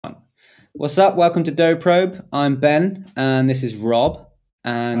What's up? Welcome to Doe Probe. I'm Ben, and this is Rob,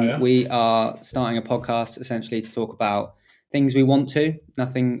 and Hiya. we are starting a podcast essentially to talk about things we want to,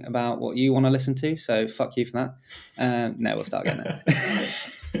 nothing about what you want to listen to. So fuck you for that. No, we'll start again now.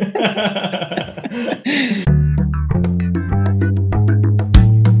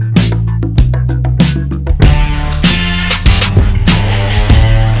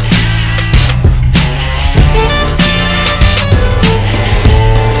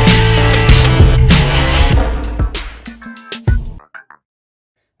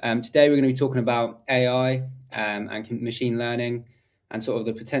 Today we're going to be talking about AI and machine learning and sort of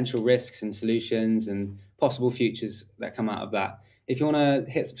the potential risks and solutions and possible futures that come out of that. If you want to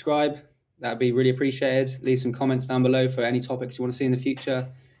hit subscribe, that'd be really appreciated. Leave some comments down below for any topics you want to see in the future.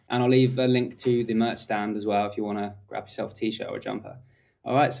 And I'll leave a link to the merch stand as well if you want to grab yourself a t-shirt or a jumper.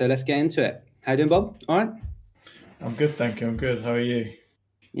 All right, so let's get into it. How you doing, Bob? All right? I'm good, thank you. I'm good. How are you?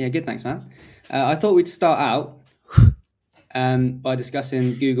 Yeah, good, thanks, man. I thought we'd start out by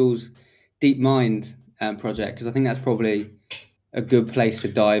discussing Google's Deepmind project, because I think that's probably a good place to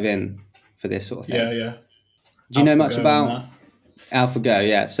dive in for this sort of thing. Yeah. Do you know much about AlphaGo?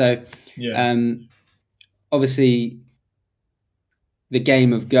 Yeah. So, obviously, the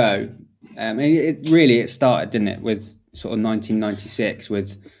game of Go. It started, didn't it, with sort of 1996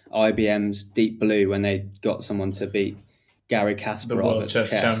 with IBM's Deep Blue when they got someone to beat Garry Kasparov, the world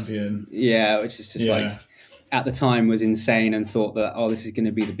chess champion. Yeah, which is just like, at the time was insane, and thought that, this is going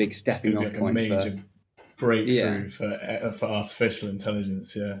to be the big stepping off point. A major breakthrough for artificial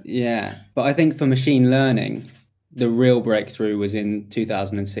intelligence. Yeah, but I think for machine learning, the real breakthrough was in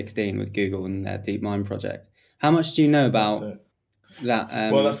 2016 with Google and their Deepmind project. How much do you know about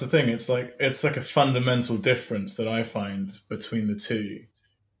that? Well, that's the thing. It's like a fundamental difference that I find between the two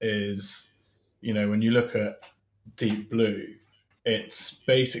is, when you look at Deep Blue, it's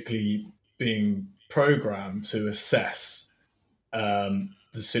basically being programmed to assess the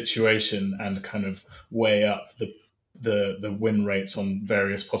situation and kind of weigh up the win rates on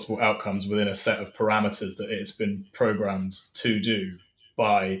various possible outcomes within a set of parameters that it's been programmed to do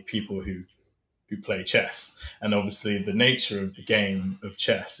by people who play chess. And obviously the nature of the game of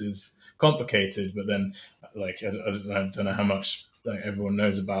chess is complicated, but then I don't know how much everyone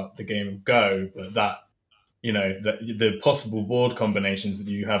knows about the game of Go, but that the possible board combinations that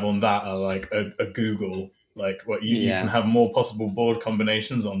you have on that are like a Google. Like you can have more possible board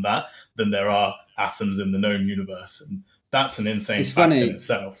combinations on that than there are atoms in the known universe, and that's an insane fact in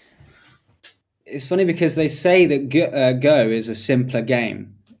itself. It's funny because they say that Go is a simpler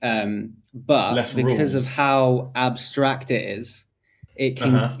game, but less because rules. of how abstract it is, it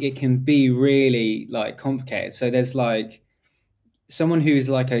can be really like complicated. So there's like someone who's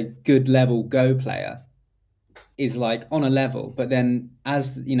like a good level Go player is like on a level, but then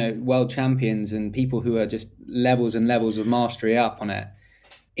as world champions and people who are just levels and levels of mastery up on it,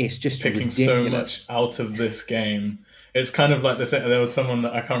 it's just picking ridiculous. So much out of this game. It's kind of like there was someone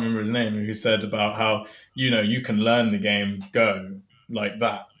that I can't remember his name who said about how you can learn the game Go like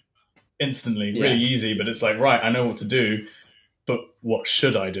that instantly, really easy, but it's like, right, I know what to do, but what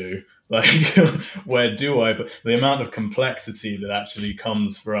should I do? Like where do I? But the amount of complexity that actually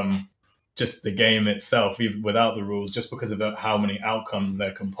comes from just the game itself, even without the rules, just because of how many outcomes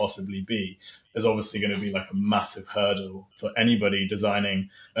there can possibly be, is obviously going to be like a massive hurdle for anybody designing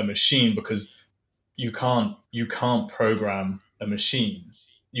a machine, because you can't program a machine.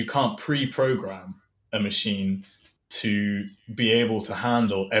 You can't pre-program a machine to be able to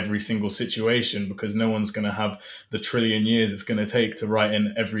handle every single situation, because no one's going to have the trillion years it's going to take to write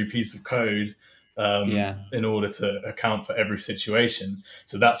in every piece of code in order to account for every situation.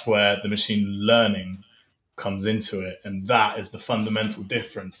 So that's where the machine learning comes into it. And that is the fundamental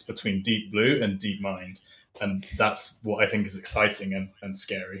difference between Deep Blue and Deepmind. And that's what I think is exciting and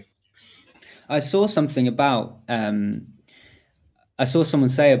scary. I saw something about, I saw someone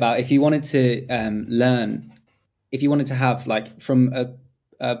say about if you wanted to learn, if you wanted to have like from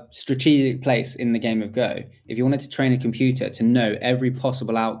a strategic place in the game of Go, if you wanted to train a computer to know every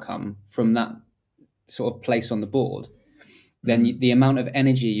possible outcome from that sort of place on the board, then the amount of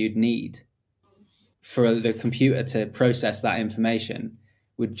energy you'd need for the computer to process that information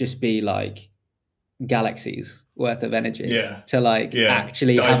would just be like galaxies worth of energy to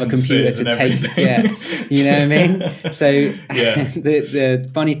actually Dyson have a computer to take you know what I mean? So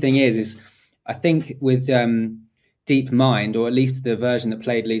the funny thing is I think with Deepmind, or at least the version that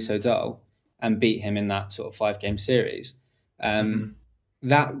played Lee Sedol and beat him in that sort of 5-game series,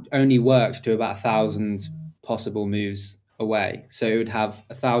 that only worked to about 1,000 possible moves away. So it would have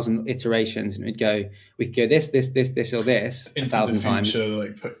 1,000 iterations, and it would go, we could go this, or this into 1,000 the times, future,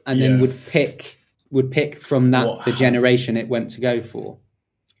 like and then would pick from that What the has generation it went to go for.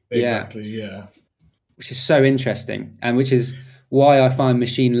 exactly, yeah. Which is so interesting, and which is why I find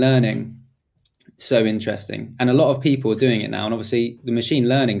machine learning so interesting. And a lot of people are doing it now, and obviously the machine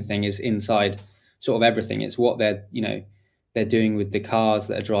learning thing is inside sort of everything. It's what they're doing with the cars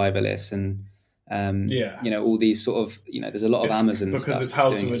that are driverless, and all these sort of, there's a lot of Amazon because stuff it's how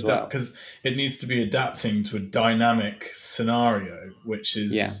doing to as adapt, well. because it needs to be adapting to a dynamic scenario, which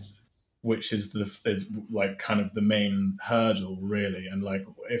is like kind of the main hurdle, really. And like,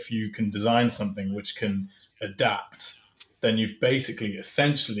 if you can design something which can adapt, then you've basically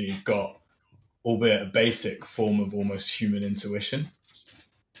essentially got, albeit a basic form of almost human intuition.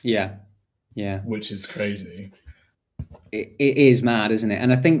 Yeah. Which is crazy. It is mad, isn't it?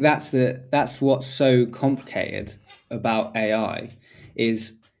 And I think that's what's so complicated about AI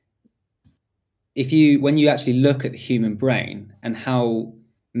is when you actually look at the human brain and how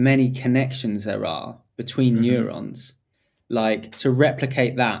many connections there are between neurons, like to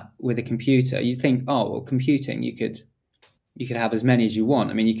replicate that with a computer, you think, oh, well, computing, you could have as many as you want.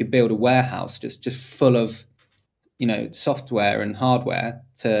 I mean, you could build a warehouse just full of, software and hardware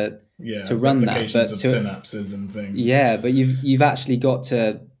to run that, but of synapses and things. Yeah, but you've actually got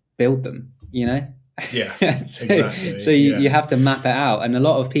to build them, Yes, so, exactly. So you have to map it out, and a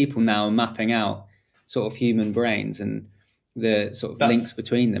lot of people now are mapping out sort of human brains and the sort of links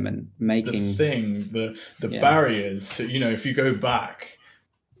between them, and making the barriers to, if you go back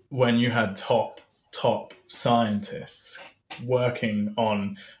when you had top scientists working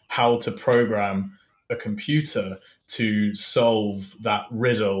on how to program a computer to solve that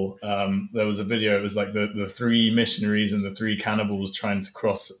riddle. There was a video, it was like the three missionaries and the three cannibals trying to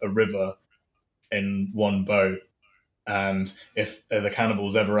cross a river in one boat. And if the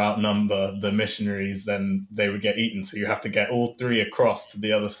cannibals ever outnumber the missionaries, then they would get eaten. So you have to get all three across to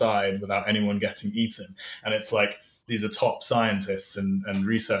the other side without anyone getting eaten. And it's like, these are top scientists and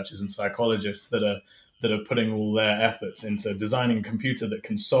researchers and psychologists that are putting all their efforts into designing a computer that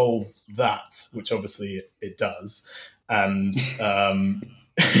can solve that, which obviously it does. And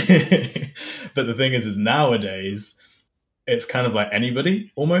but the thing is nowadays, it's kind of like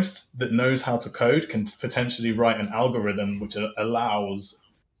anybody almost that knows how to code can potentially write an algorithm which allows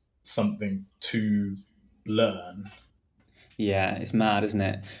something to learn. Yeah, it's mad, isn't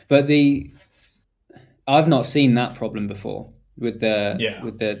it? But I've not seen that problem before with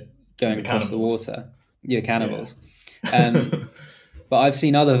the going across the water. Yeah, cannibals. Yeah. But I've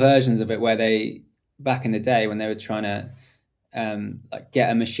seen other versions of it where they, back in the day when they were trying to like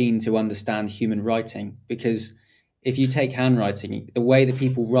get a machine to understand human writing, because if you take handwriting, the way that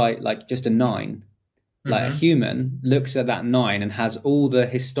people write, like just a 9, like a human looks at that 9 and has all the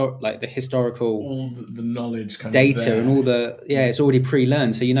historical, all the knowledge, kind data, and all it's already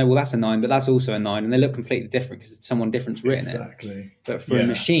pre-learned. So well, that's a 9, but that's also a 9, and they look completely different because someone different's written it. But for a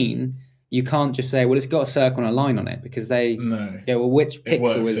machine, you can't just say, well, it's got a circle and a line on it, because they well, which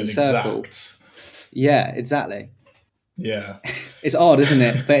pixel is a circle? Exact. Yeah, exactly. Yeah, it's odd, isn't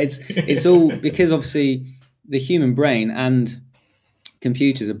it? But it's all because obviously the human brain and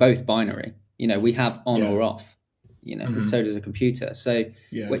computers are both binary. We have on or off. So does a computer. So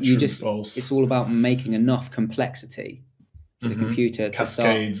what you just false. It's all about making enough complexity for the computer to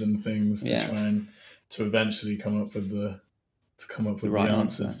cascades and things to try and to eventually come up with the right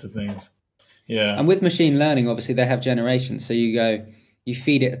answers to things. Yeah. And with machine learning, obviously they have generations. So you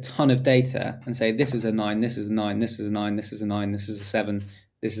feed it a ton of data and say, this is a 9, this is a 9, this is a 9, this is a 9, this is a 7,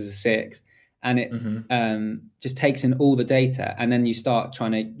 this is a 6. And it just takes in all the data, and then you start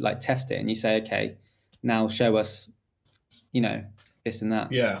trying to like test it, and you say, okay, now show us, this and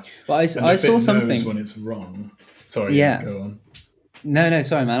that. Yeah. But I saw something when it's wrong. Sorry. Yeah. Go on. No,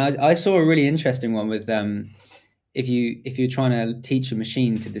 sorry, man. I saw a really interesting one with if you're trying to teach a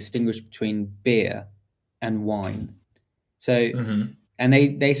machine to distinguish between beer and wine. So and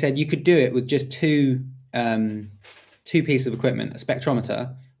they said you could do it with just two pieces of equipment: a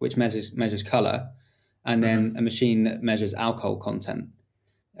spectrometer, which measures color, and then a machine that measures alcohol content.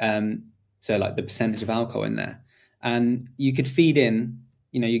 So like the percentage of alcohol in there. And you could feed in,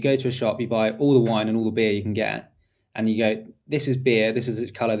 you go to a shop, you buy all the wine and all the beer you can get, and you go, this is beer, this is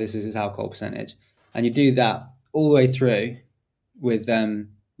its color, this is its alcohol percentage. And you do that all the way through with the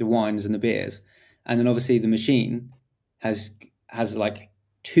wines and the beers. And then obviously the machine has like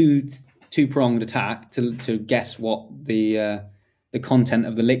two-pronged attack to guess what the content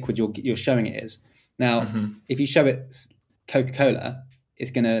of the liquid you're showing it is. Now, if you show it Coca-Cola, it's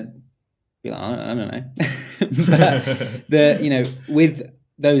going to Be like, I don't know. But with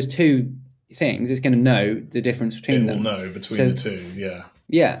those two things, it's going to know the difference between them. It will know between the two, yeah.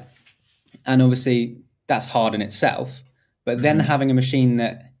 Yeah. And obviously that's hard in itself. But then having a machine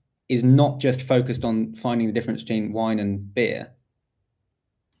that is not just focused on finding the difference between wine and beer,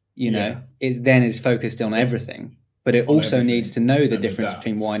 is focused on everything. But it also needs to know the difference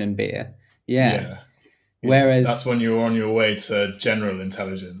between wine and beer. Yeah. Whereas that's when you're on your way to general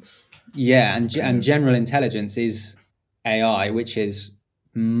intelligence. Yeah, and general intelligence is AI, which is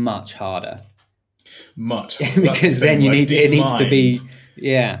much harder. Much because then it needs to be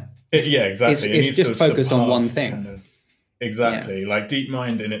exactly. It's just focused on one thing. Kind of, exactly. Like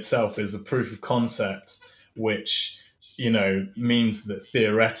DeepMind in itself is a proof of concept, which means that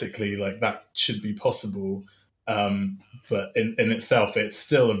theoretically, like, that should be possible. But in itself, it's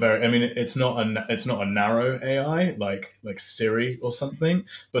still it's not a narrow AI like Siri or something,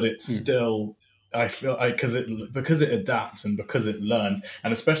 but it's still, I feel like, because it adapts and because it learns,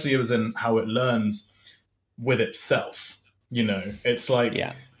 and especially in how it learns with itself. It's like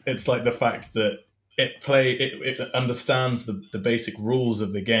the fact that it understands the basic rules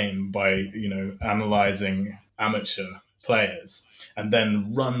of the game by analyzing amateur players, and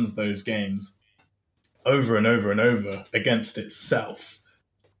then runs those games over and over and over against itself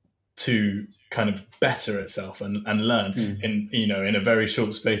to kind of better itself and learn in a very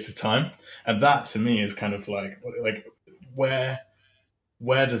short space of time. And that to me is kind of like where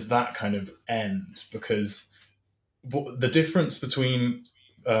does that kind of end? Because the difference between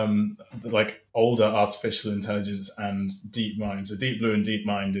like older artificial intelligence and DeepMind, so Deep Blue and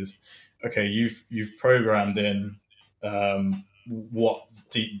DeepMind, is okay, you've programmed in what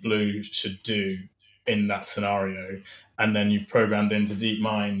Deep Blue should do in that scenario, and then you've programmed into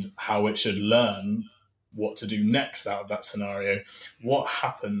DeepMind how it should learn what to do next out of that scenario. What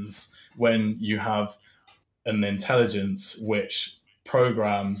happens when you have an intelligence which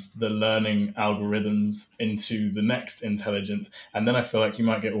programs the learning algorithms into the next intelligence? And then I feel like you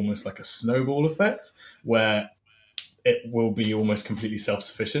might get almost like a snowball effect where it will be almost completely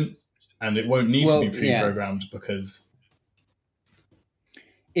self-sufficient, and it won't need to be pre-programmed because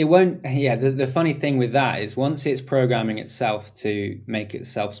it won't. Yeah, the funny thing with that is once it's programming itself to make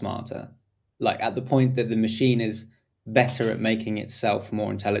itself smarter, like at the point that the machine is better at making itself more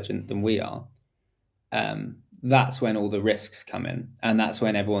intelligent than we are, that's when all the risks come in, and that's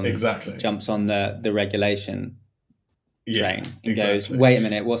when everyone jumps on the regulation train and goes, "Wait a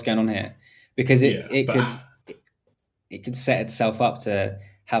minute, what's going on here?" Because it could set itself up to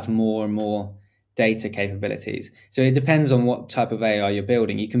have more and more data capabilities. So it depends on what type of AI you're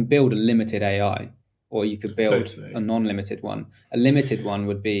building. You can build a limited AI, or you could build a non-limited one. A limited one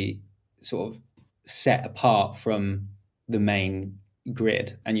would be sort of set apart from the main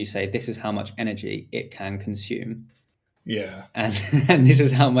grid, and you say this is how much energy it can consume. And this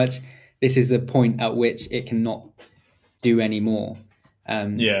is the point at which it cannot do any more.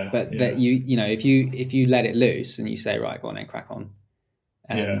 That if you let it loose and you say, right, go on and crack on,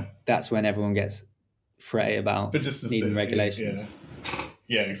 that's when everyone gets fretty about needing regulations.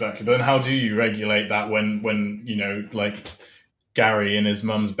 Yeah, exactly. But then how do you regulate that when like Gary in his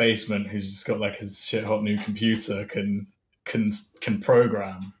mum's basement, who's just got like his shit hot new computer, can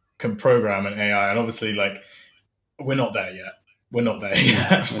program an AI? And obviously, like, we're not there yet. We're not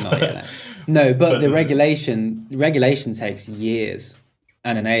yet. No, but the regulation takes years,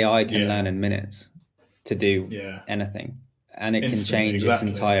 and an AI can learn in minutes to do anything, and it can change its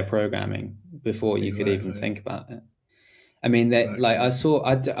entire programming before you could even think about it. I mean, like I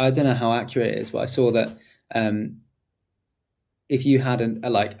don't know how accurate it is, but I saw that if you had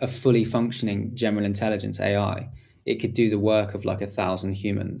a fully functioning general intelligence AI, it could do the work of like 1,000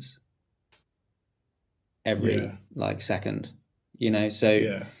 humans every second.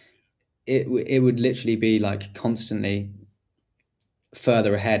 So it would literally be like constantly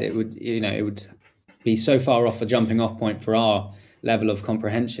further ahead. It would be so far off a jumping off point for our level of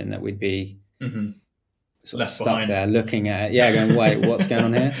comprehension that we'd be sort of stuck behind there looking at it, going, wait, what's going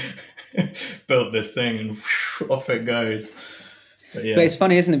on here? Built this thing and off it goes. But it's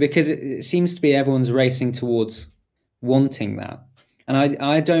funny, isn't it? Because it seems to be everyone's racing towards wanting that, and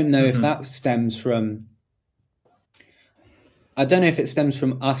I don't know if that stems from. I don't know if it stems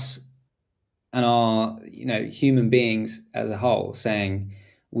from us and our, human beings as a whole saying,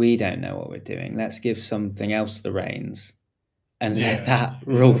 we don't know what we're doing. Let's give something else the reins and let that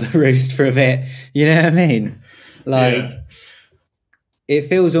rule the roost for a bit. You know what I mean? Like, it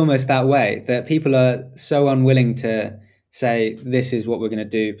feels almost that way, that people are so unwilling to say, this is what we're going to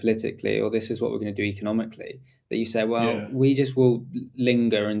do politically, or this is what we're going to do economically, that you say, well, Yeah. we just will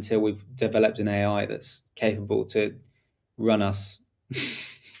linger until we've developed an AI that's capable to run us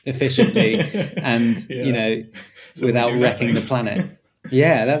efficiently and, Yeah. So we without do wrecking nothing. the planet.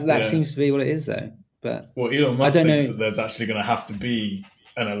 Yeah, that Yeah. seems to be what it is, though. But Well, Elon I Musk don't thinks know. that there's actually going to have to be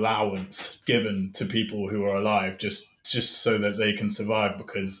an allowance given to people who are alive just so that they can survive,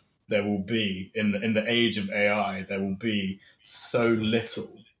 because there will be in the age of AI, there will be so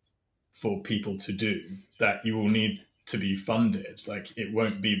little for people to do that you will need to be funded. Like, it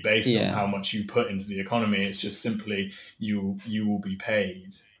won't be based on Yeah. how much you put into the economy. It's just simply you will be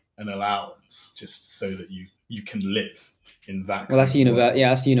paid an allowance just so that you can live in that Well, kind of world.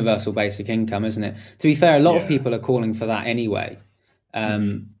 that's the universal basic income, isn't it? To be fair, a lot of Yeah. people are calling for that anyway.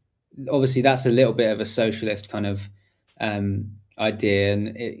 Mm-hmm. Obviously, that's a little bit of a socialist kind of idea,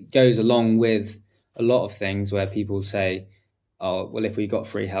 and it goes along with a lot of things where people say, "Oh, well, if we got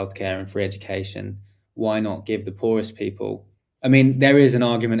free healthcare and free education, why not give the poorest people?" I mean, there is an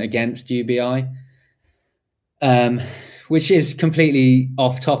argument against UBI, um, which is completely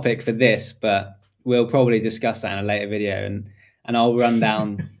off topic for this, but we'll probably discuss that in a later video, and I'll run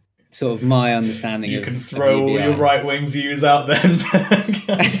down sort of my understanding You can of throw all your UBI. right wing views out then.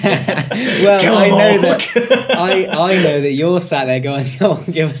 Well, Come I know on. that I know that you're sat there going, "Oh,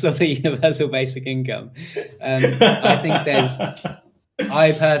 give us all the universal basic income."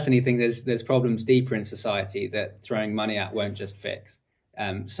 I personally think there's problems deeper in society that throwing money at won't just fix.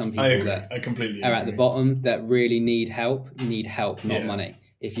 Some I people agree. that I completely are agree. at the bottom that really need help, not Yeah. money.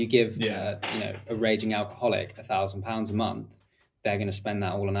 If you give Yeah. a raging alcoholic £1,000 a month, they're going to spend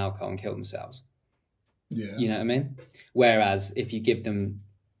that all on alcohol and kill themselves. Yeah. You know what I mean? Whereas if you give them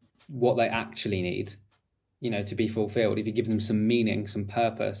what they actually need, to be fulfilled, if you give them some meaning, some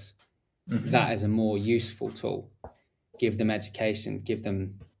purpose, that is a more useful tool. Give them education, give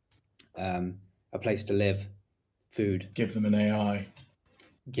them a place to live, food. Give them an AI.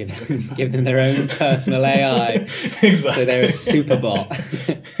 Give them their own personal AI. Exactly. So they're a super bot.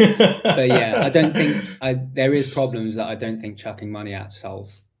 But yeah, I don't think there is problems that I don't think chucking money at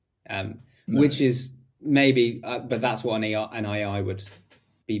solves, No. which is maybe, but that's what an AI would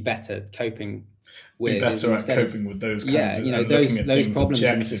be better coping with. Be better at coping with those kind of and looking at those things problems in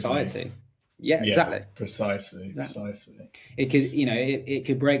objectively. society. Yeah, exactly. Precisely. It could, it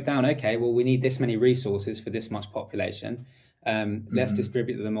could break down. Okay, well, we need this many resources for this much population. Let's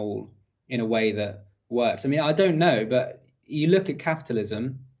distribute them all in a way that works. I mean, I don't know, but you look at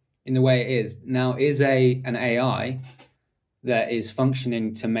capitalism in the way it is now. Is an AI that is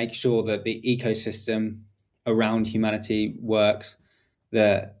functioning to make sure that the ecosystem around humanity works,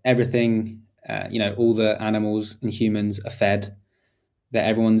 that everything, all the animals and humans are fed, that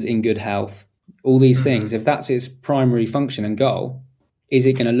everyone's in good health, all these things. If that's its primary function and goal, is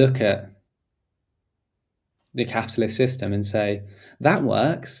it going to look at the capitalist system and say, that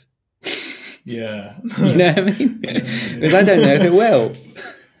works? Yeah. You know what I mean? Because I don't know if it will.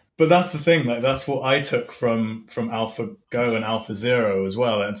 But that's the thing, like that's what I took from AlphaGo and AlphaZero as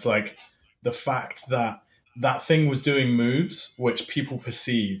well. It's like the fact that that thing was doing moves which people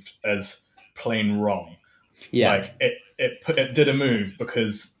perceived as plain wrong. Yeah. Like it did a move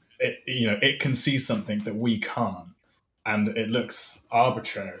because it can see something that we can't, and it looks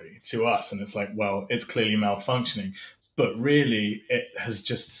arbitrary to us, and it's like, well, it's clearly malfunctioning, but really it has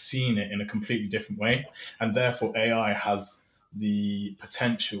just seen it in a completely different way, and therefore AI has the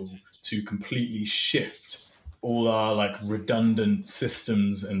potential to completely shift all our like redundant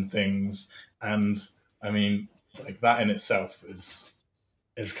systems and things. And I mean, like that in itself is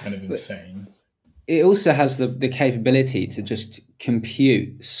kind of insane. It also has the capability to just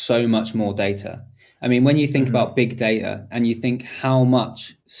compute so much more data. I mean, when you think about big data and you think how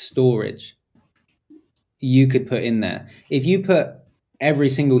much storage you could put in there, if you put every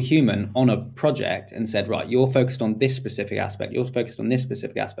single human on a project and said, right, you're focused on this specific aspect, you're focused on this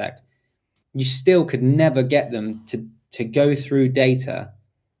specific aspect, you still could never get them to go through data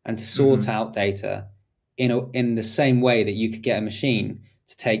and to sort out data in the same way that you could get a machine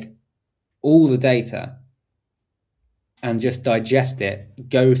to take all the data and just digest it,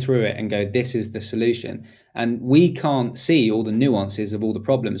 go through it and go, this is the solution. And we can't see all the nuances of all the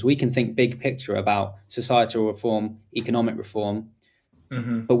problems. We can think big picture about societal reform, economic reform,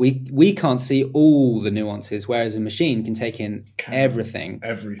 but we can't see all the nuances, whereas a machine can take in everything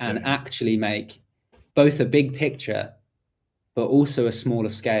and actually make both a big picture, but also a smaller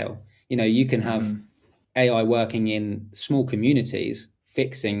scale. You can have AI working in small communities,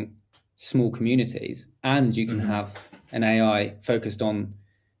 fixing small communities, and you can have an AI focused on,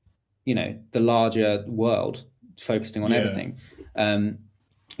 the larger world, focusing on everything,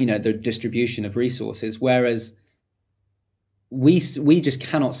 the distribution of resources. Whereas we just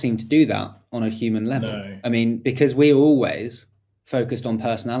cannot seem to do that on a human level. No. I mean, because we're always focused on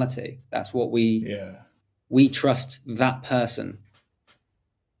personality. That's what we trust that person.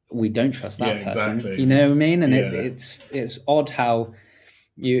 We don't trust that person. Exactly. You know what I mean? And it's odd how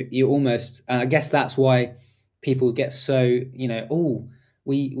you almost, and I guess that's why people get so, you know, oh,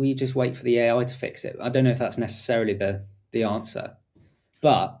 we just wait for the AI to fix it. I don't know if that's necessarily the answer,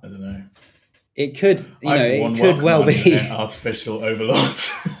 but I don't know. It could, you know, it could well be artificial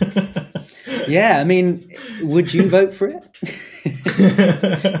overlords. Yeah, I mean, would you vote for it?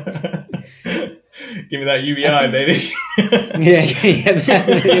 Give me that UBI, baby. yeah,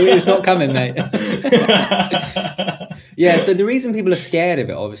 it's not coming, mate. Yeah, so the reason people are scared of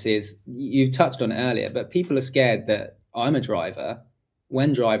it, obviously, is you've touched on it earlier, but people are scared that I'm a driver.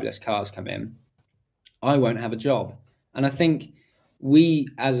 When driverless cars come in, I won't have a job. And I think we,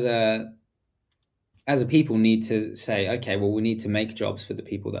 as a people, need to say, okay, well, we need to make jobs for the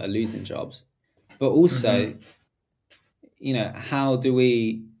people that are losing jobs. But also, you know, how do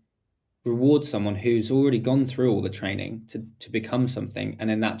we reward someone who's already gone through all the training to become something, and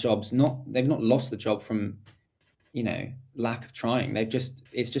then that job's they've not lost the job from, you know, lack of trying.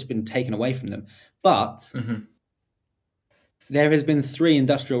 It's just been taken away from them. But there has been 3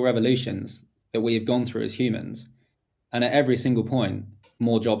 industrial revolutions that we have gone through as humans, and at every single point,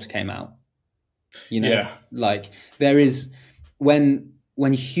 more jobs came out. You know, like there is when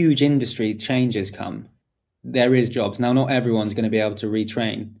huge industry changes come, there is jobs. Now, not everyone's going to be able to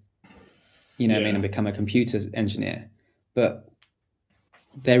retrain, you know what I mean, and become a computer engineer, but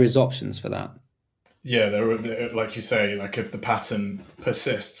there is options for that. Yeah, there, like you say, like if the pattern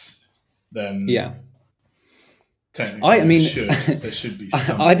persists, then technically there should be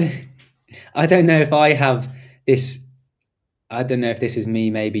some. I don't know if I have this. I don't know if this is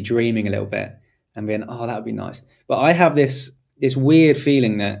me maybe dreaming a little bit and being, oh, that would be nice. But I have this weird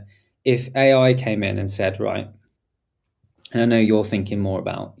feeling that if AI came in and said, right, and I know you're thinking more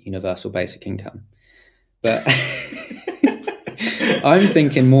about universal basic income, but I'm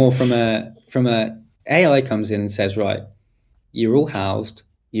thinking more from a AI comes in and says, right, you're all housed,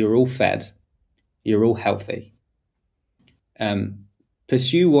 you're all fed, you're all healthy.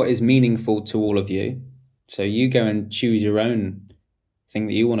 Pursue what is meaningful to all of you. So you go and choose your own thing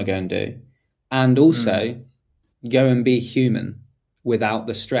that you want to go and do. And also go and be human without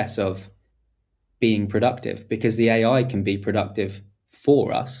the stress of being productive, because the AI can be productive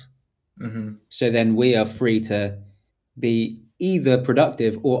for us. So then we are free to be either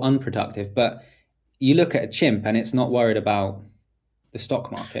productive or unproductive. But you look at a chimp and it's not worried about the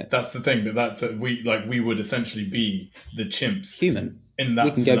stock market. That's the thing, but we would essentially be the chimps. Human. In that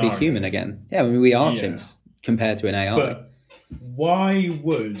we can scenario. Go be human again. Yeah, I mean, we are chimps compared to an AI. But why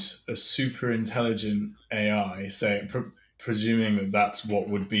would a super intelligent AI, say, presuming that that's what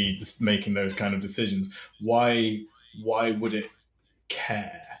would be making those kind of decisions, why would it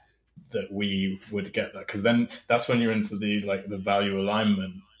care that we would get that? Because then that's when you're into the value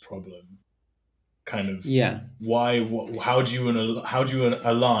alignment problem. Kind of, how do you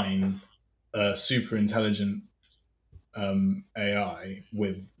align a super intelligent AI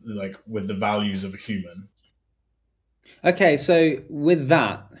with the values of a human? Okay, so with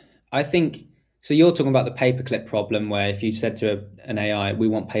that, I think, so you're talking about the paperclip problem, where if you said to an AI, we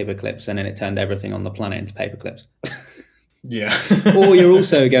want paperclips, and then it turned everything on the planet into paperclips. Yeah. Or you're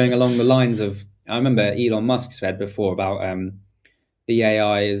also going along the lines of, I remember Elon Musk said before about the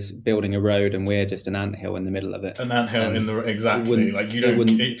AI is building a road and we're just an anthill in the middle of it. An anthill exactly. Like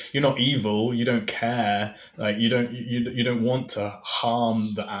you're not evil. You don't care. Like you don't want to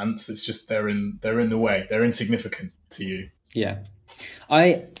harm the ants. It's just they're in the way. They're insignificant to you. Yeah,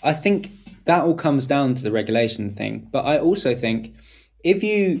 I think that all comes down to the regulation thing. But I also think if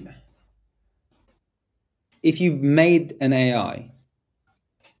you made an AI,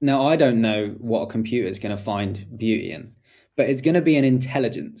 now I don't know what a computer is going to find beauty in, but it's going to be an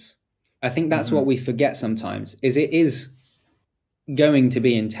intelligence. I think that's what we forget sometimes, is it is going to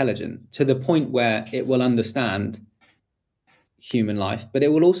be intelligent to the point where it will understand human life, but it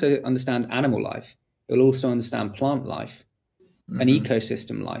will also understand animal life. It will also understand plant life and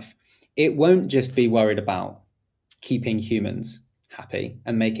ecosystem life. It won't just be worried about keeping humans happy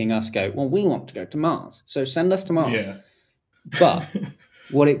and making us go, well, we want to go to Mars, so send us to Mars. Yeah. But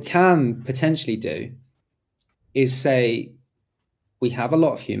what it can potentially do is say, we have a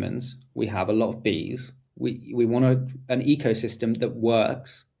lot of humans, we have a lot of bees, we want an ecosystem that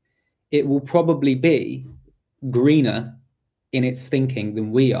works. It will probably be greener in its thinking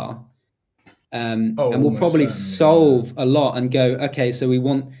than we are. And we'll probably solve a lot and go, okay, so we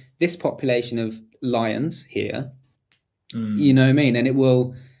want this population of lions here, You know what I mean? And it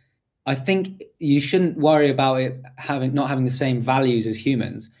will. I think you shouldn't worry about it not having the same values as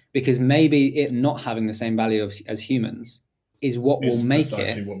humans, because maybe it not having the same value as humans is what will It's make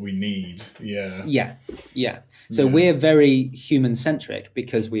precisely it. what we need. Yeah. Yeah, yeah. So Yeah. we're very human centric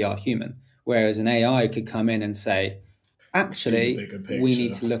because we are human, whereas an AI could come in and say, See the actually, bigger we need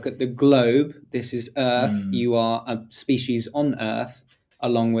picture. to look at the globe. This is Earth. You are a species on Earth,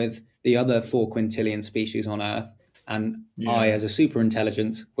 along with the other 4 quintillion species on Earth. And I, Yeah. as a super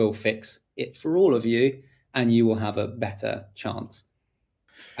intelligence, will fix it for all of you, and you will have a better chance.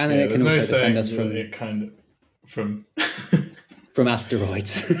 And then Yeah. it can There's no also defend saying us that it kind of from. from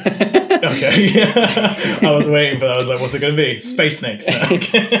asteroids. Okay, yeah. I was waiting for that. I was like, what's it going to be? Space snakes. No,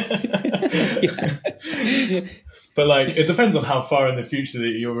 okay. But like, it depends on how far in the future that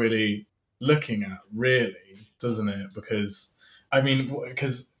you're really looking at, really, doesn't it? Because, I mean,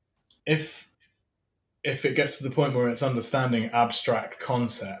 because if it gets to the point where it's understanding abstract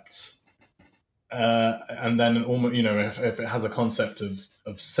concepts, and then almost, if it has a concept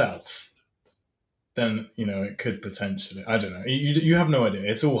of self, then it could potentially. I don't know. You have no idea.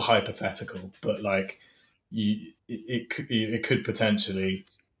 It's all hypothetical, but like, it could potentially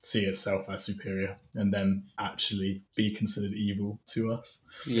see itself as superior and then actually be considered evil to us.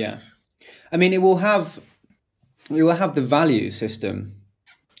 Yeah, I mean, it will have the value system.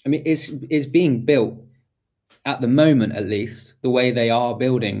 I mean, it's being built at the moment, at least. The way they are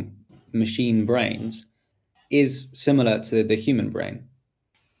building machine brains is similar to the human brain.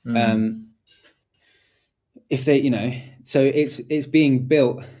 If they, so it's being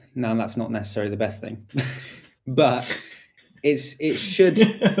built now. That's not necessarily the best thing, but it should.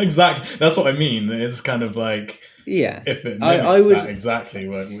 Exactly. That's what I mean. It's kind of like, Yeah, if it I mimics would that exactly,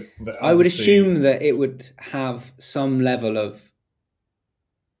 but I would assume that it would have some level of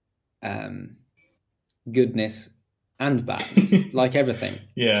goodness and badness, like everything.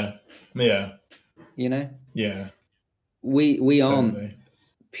 Yeah. Yeah. Yeah. We aren't Totally.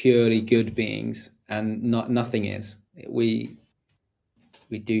 purely good beings, and nothing is. We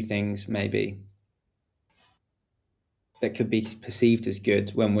do things maybe that could be perceived as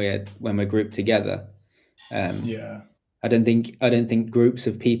good when we're grouped together. Yeah. I don't think groups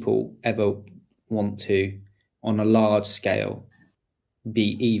of people ever want to, on a large scale,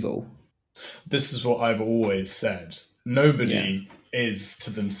 be evil. This is what I've always said. Nobody is to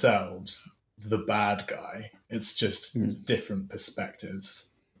themselves the bad guy. It's just different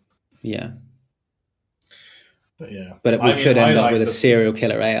perspectives. Yeah. But yeah. But we could end up with a serial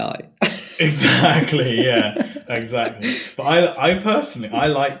killer AI. Exactly, yeah. Exactly. But I personally, I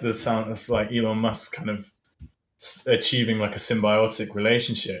like the sound of like Elon Musk kind of achieving like a symbiotic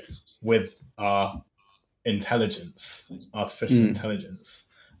relationship with our intelligence, artificial intelligence.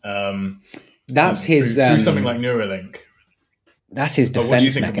 That's his through something like Neuralink. That's his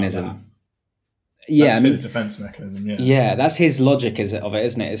defense mechanism. Yeah, that's his defense mechanism. Yeah, yeah, that's his logic of it,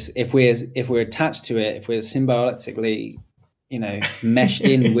 isn't it? It's if we're attached to it, if we're symbiotically, meshed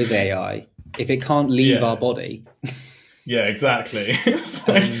in with AI, if it can't leave our body. Yeah, exactly. It's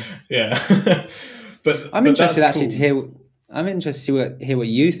like, yeah. but I'm interested actually cool. to hear. I'm interested to hear what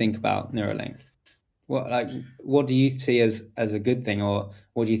you think about Neuralink. What do you see as a good thing, or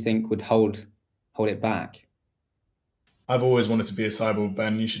what do you think would hold it back? I've always wanted to be a cyborg,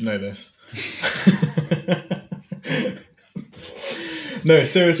 Ben. You should know this. No,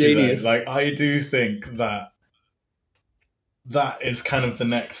 seriously though, like I do think that is kind of the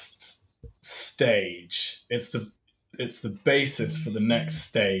next stage. It's the basis for the next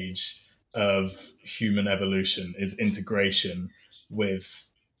stage of human evolution, is integration with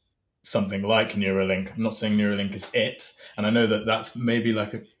something like Neuralink. I'm not saying Neuralink is it, and I know that that's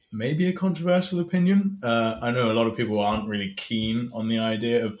maybe a controversial opinion. I know a lot of people aren't really keen on the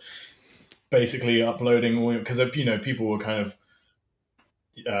idea of basically uploading, because people were kind of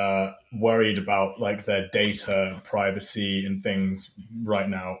worried about like their data privacy and things right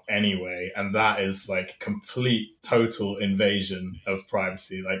now anyway, and that is like complete total invasion of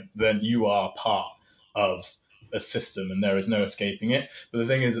privacy. Like, then you are part of a system and there is no escaping it. But the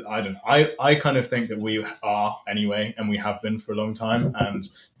thing is, I kind of think that we are anyway, and we have been for a long time, and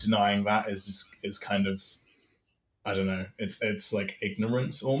denying that is kind of, I don't know, it's like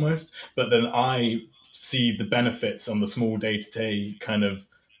ignorance almost. But then I see the benefits on the small day-to-day kind of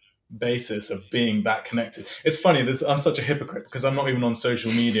basis of being that connected. It's funny, I'm such a hypocrite because I'm not even on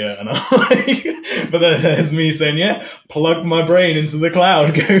social media, and I'm like, but then there's me saying, yeah, plug my brain into the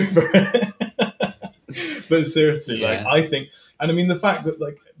cloud, go for it. But seriously, like, I think, and I mean the fact that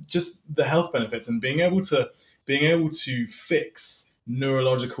like just the health benefits and being able to fix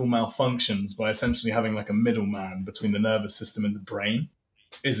neurological malfunctions by essentially having like a middleman between the nervous system and the brain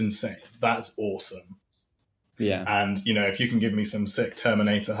is insane. That's awesome. Yeah. And, you know, if you can give me some sick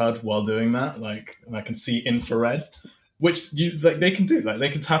Terminator HUD while doing that, like, and I can see infrared, which they can do. Like, they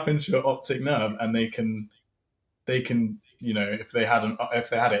can tap into your optic nerve, and they can, you know, if they had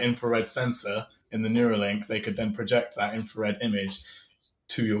an infrared sensor in the Neuralink, they could then project that infrared image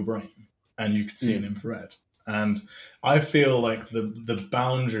to your brain, and you could see an infrared. And I feel like the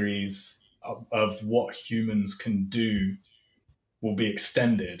boundaries of what humans can do will be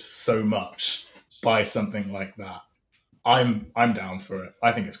extended so much by something like that. I'm down for it.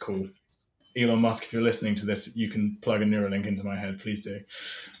 I think it's cool. Elon Musk, if you're listening to this, you can plug a Neuralink into my head. Please do.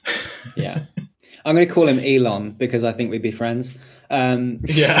 Yeah. I'm going to call him Elon because I think we'd be friends. Yeah.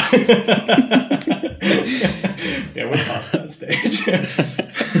 Yeah, we're past that stage.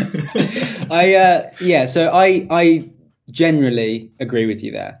 So I generally agree with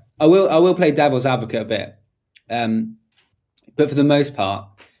you there. I will play devil's advocate a bit. But for the most part,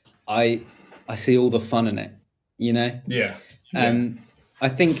 I see all the fun in it, you know? Yeah. I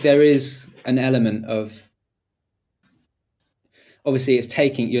think there is an element of, obviously it's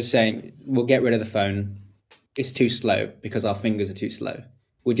you're saying, we'll get rid of the phone. It's too slow because our fingers are too slow.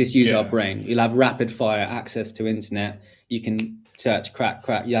 We'll just use our brain. You'll have rapid fire access to internet. You can search, crack.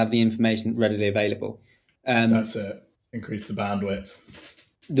 You have the information readily available. That's it. Increase the bandwidth.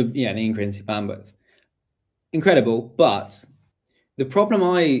 The increase in bandwidth. Incredible, but the problem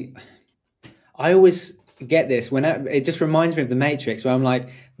I always get this when it just reminds me of the Matrix, where I'm like,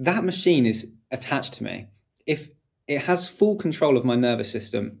 that machine is attached to me. If it has full control of my nervous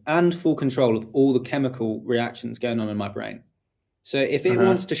system and full control of all the chemical reactions going on in my brain. So if it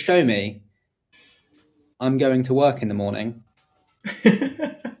wants to show me I'm going to work in the morning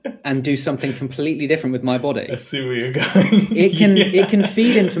and do something completely different with my body. I see where you're going. It can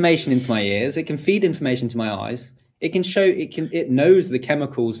feed information into my ears. It can feed information to my eyes. It knows the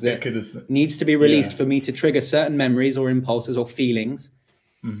chemicals that needs to be released for me to trigger certain memories or impulses or feelings.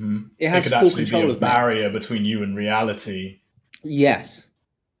 Mm-hmm. It has full actually control be a of barrier between you and reality. Yes.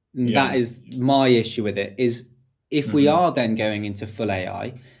 That is my issue with it, is if we are then going into full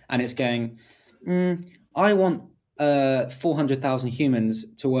AI and it's going, I want 400,000 humans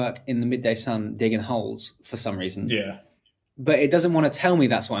to work in the midday sun digging holes for some reason. Yeah. But it doesn't want to tell me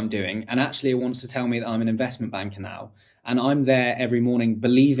that's what I'm doing. And actually it wants to tell me that I'm an investment banker now. And I'm there every morning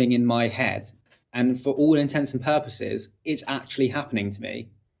believing in my head. And for all intents and purposes, it's actually happening to me.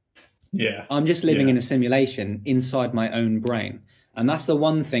 Yeah. I'm just living in a simulation inside my own brain. And that's the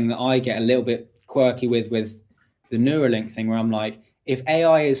one thing that I get a little bit quirky with the Neuralink thing, where I'm like, if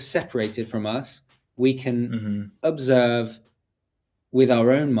AI is separated from us, we can observe with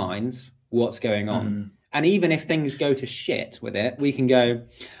our own minds what's going on. And even if things go to shit with it, we can go,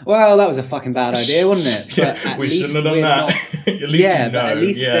 well, that was a fucking bad idea, wasn't it? But at we least shouldn't have done that. At least but at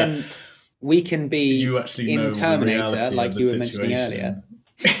least then we can be in Terminator, like you were mentioning earlier.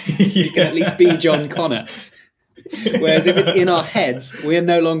 You can at least be John Connor. Whereas if it's in our heads, we're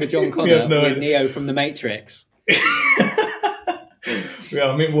no longer John Connor, we're Neo from the Matrix. Yeah,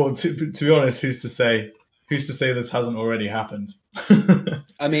 I mean, well, to be honest, who's to say this hasn't already happened?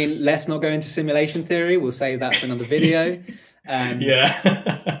 I mean, let's not go into simulation theory. We'll save that for another video.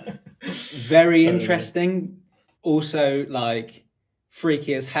 Very interesting. Also, like,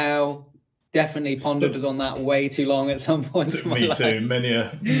 freaky as hell. Definitely pondered on that way too long at some point. Took me too. Many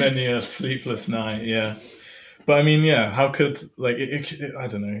a sleepless night. Yeah. But I mean, yeah, how could, like, I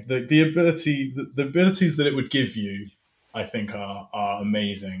don't know, the abilities that it would give you, I think are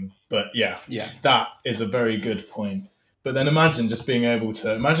amazing. But yeah, that is a very good point. But then imagine just being able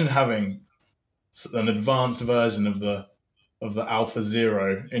to having an advanced version of the Alpha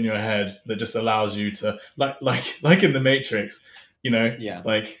Zero in your head that just allows you to, like in the Matrix, you know,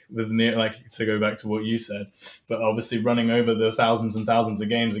 like to go back to what you said, but obviously running over the thousands and thousands of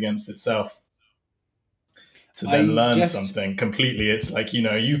games against itself to then learn something completely. It's like, you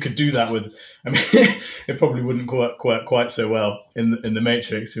know, you could do that with, I mean, it probably wouldn't work quite so well in the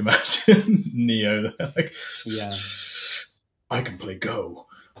Matrix. You imagine Neo, like, I can play Go.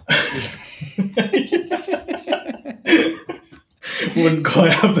 Wouldn't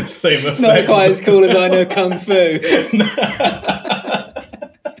quite have the same effect. Not quite as cool as I know Kung Fu.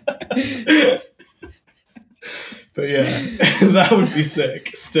 But yeah, that would be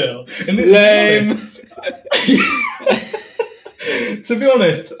sick still. And lame. To be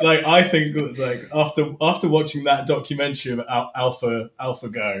honest, like, I think, like, after watching that documentary about Alpha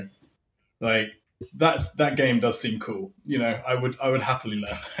Go, like, that game does seem cool. You know, I would happily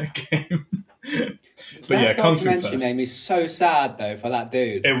learn that game. But yeah, That Kung Fu documentary first. made me so sad though for that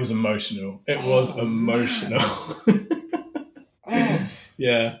dude. It was emotional. It was emotional. Oh,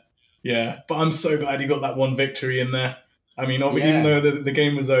 Yeah, yeah. But I'm so glad he got that one victory in there. I mean, even yeah. though the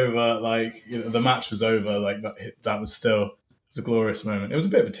game was over, like, you know, the match was over, like that was still, it was a glorious moment. It was a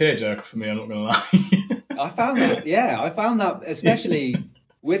bit of a tearjerker for me. I'm not gonna lie. I found that. Yeah, I found that especially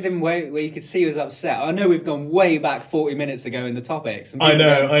with him where you could see he was upset. I know we've gone way back 40 minutes ago in the topics. And I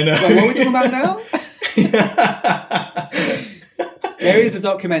know. Wait, what are we talking about now? There is a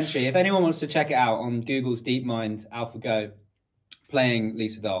documentary. If anyone wants to check it out on Google's Deepmind AlphaGo playing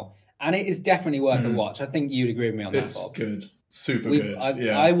Lisa Doll, and it is definitely worth a watch. I think you'd agree with me on that, Bob. It's good, super good.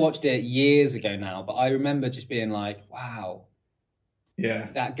 I watched it years ago now, but I remember just being like, "Wow, yeah,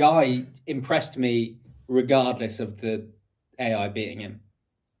 that guy impressed me, regardless of the AI beating him."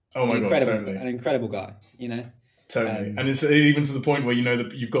 Oh my god, totally. An incredible guy, you know. Totally, and it's even to the point where, you know,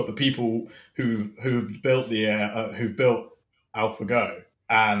 that you've got the people who've built who've built AlphaGo,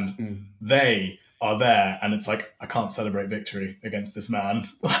 and they are there, and it's like, I can't celebrate victory against this man.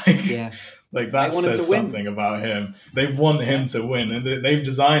 Like that says something about him. They want him to win, and they've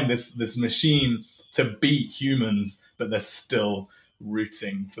designed this machine to beat humans, but they're still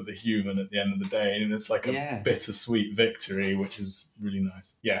rooting for the human at the end of the day, and it's like a bittersweet victory, which is really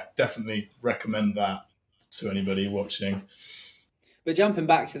nice. Yeah, definitely recommend that to anybody watching. But jumping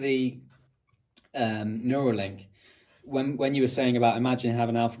back to the Neuralink, when you were saying about imagine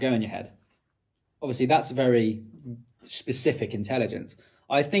having AlphaGo in your head, obviously that's a very specific intelligence.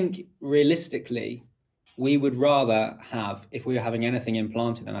 I think realistically, we would rather have, if we were having anything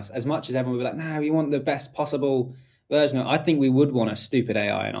implanted in us, as much as everyone would be like, no, we want the best possible version of it, I think we would want a stupid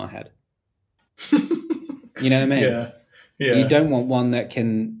AI in our head. You know what I mean? Yeah. You don't want one that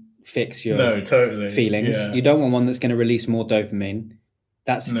can fix your feelings. Yeah. You don't want one that's going to release more dopamine.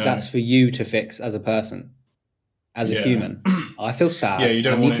 That's for you to fix as a person, as a human. I feel sad. Yeah, you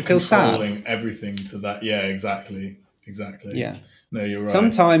don't want to feel controlling everything to that. Yeah, exactly. Yeah. No, you're right.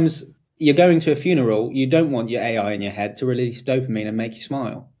 Sometimes you're going to a funeral, you don't want your AI in your head to release dopamine and make you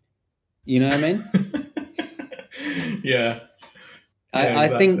smile. You know what I mean? Yeah.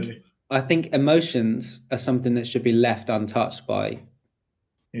 Exactly. I think emotions are something that should be left untouched by.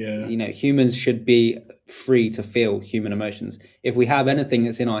 Yeah. You know, humans should be free to feel human emotions. If we have anything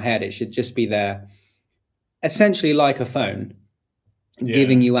that's in our head, it should just be there, essentially like a phone,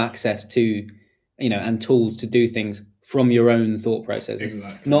 giving you access to, you know, and tools to do things from your own thought processes.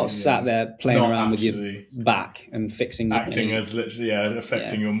 Exactly. Not sat there playing around with your back and fixing acting as literally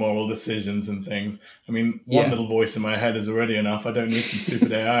affecting your moral decisions and things. I mean, one little voice in my head is already enough. I don't need some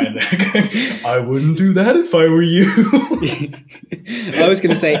stupid AI in there going, I wouldn't do that if I were you. I was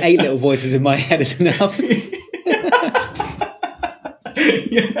going to say 8 little voices in my head is enough.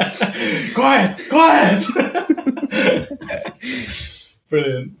 Quiet.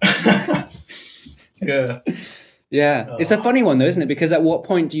 Brilliant. Yeah, it's a funny one though, isn't it? Because at what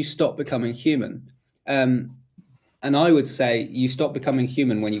point do you stop becoming human? And I would say you stop becoming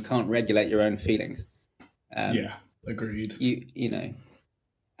human when you can't regulate your own feelings. Agreed. You know,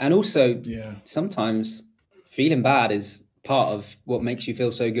 and also sometimes feeling bad is part of what makes you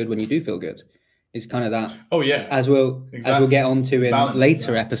feel so good when you do feel good. It's kind of that. Oh yeah. As we'll get onto in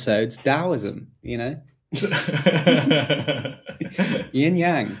later episodes, Taoism. You know. Yin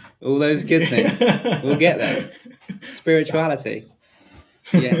yang, all those good things. We'll get there. Spirituality.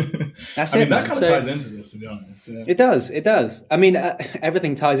 Yeah, that's it. That kind of ties into this, to be honest. Yeah. It does. I mean,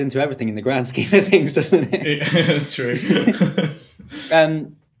 everything ties into everything in the grand scheme of things, doesn't it? True.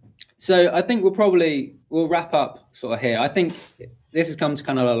 So I think we'll wrap up sort of here. I think this has come to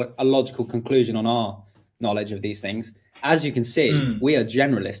kind of a logical conclusion on our knowledge of these things. As you can see, we are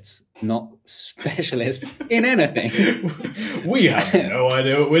generalists, not specialists in anything. We have no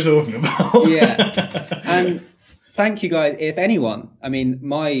idea what we're talking about. Yeah. And thank you guys. If anyone, I mean,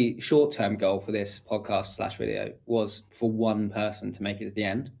 my short-term goal for this podcast / video was for one person to make it to the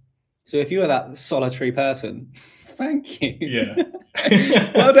end. So if you are that solitary person, thank you. Yeah.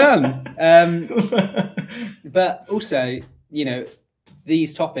 Well done. But also, you know,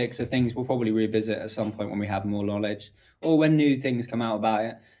 these topics are things we'll probably revisit at some point when we have more knowledge or when new things come out about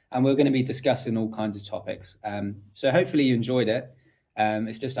it. And we're going to be discussing all kinds of topics. So hopefully you enjoyed it.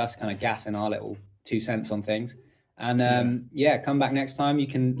 It's just us kind of gassing our little 2 cents on things. And come back next time. You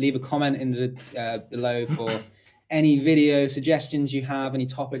can leave a comment in the below for any video suggestions you have, any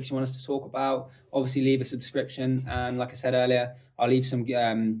topics you want us to talk about. Obviously, leave a subscription. And like I said earlier, I'll leave some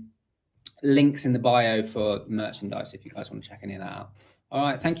links in the bio for merchandise if you guys want to check any of that out. All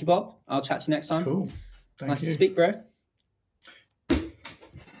right. Thank you, Bob. I'll chat to you next time. Cool. Nice to speak, bro.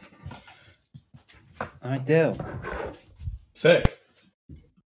 Ideal. Sick.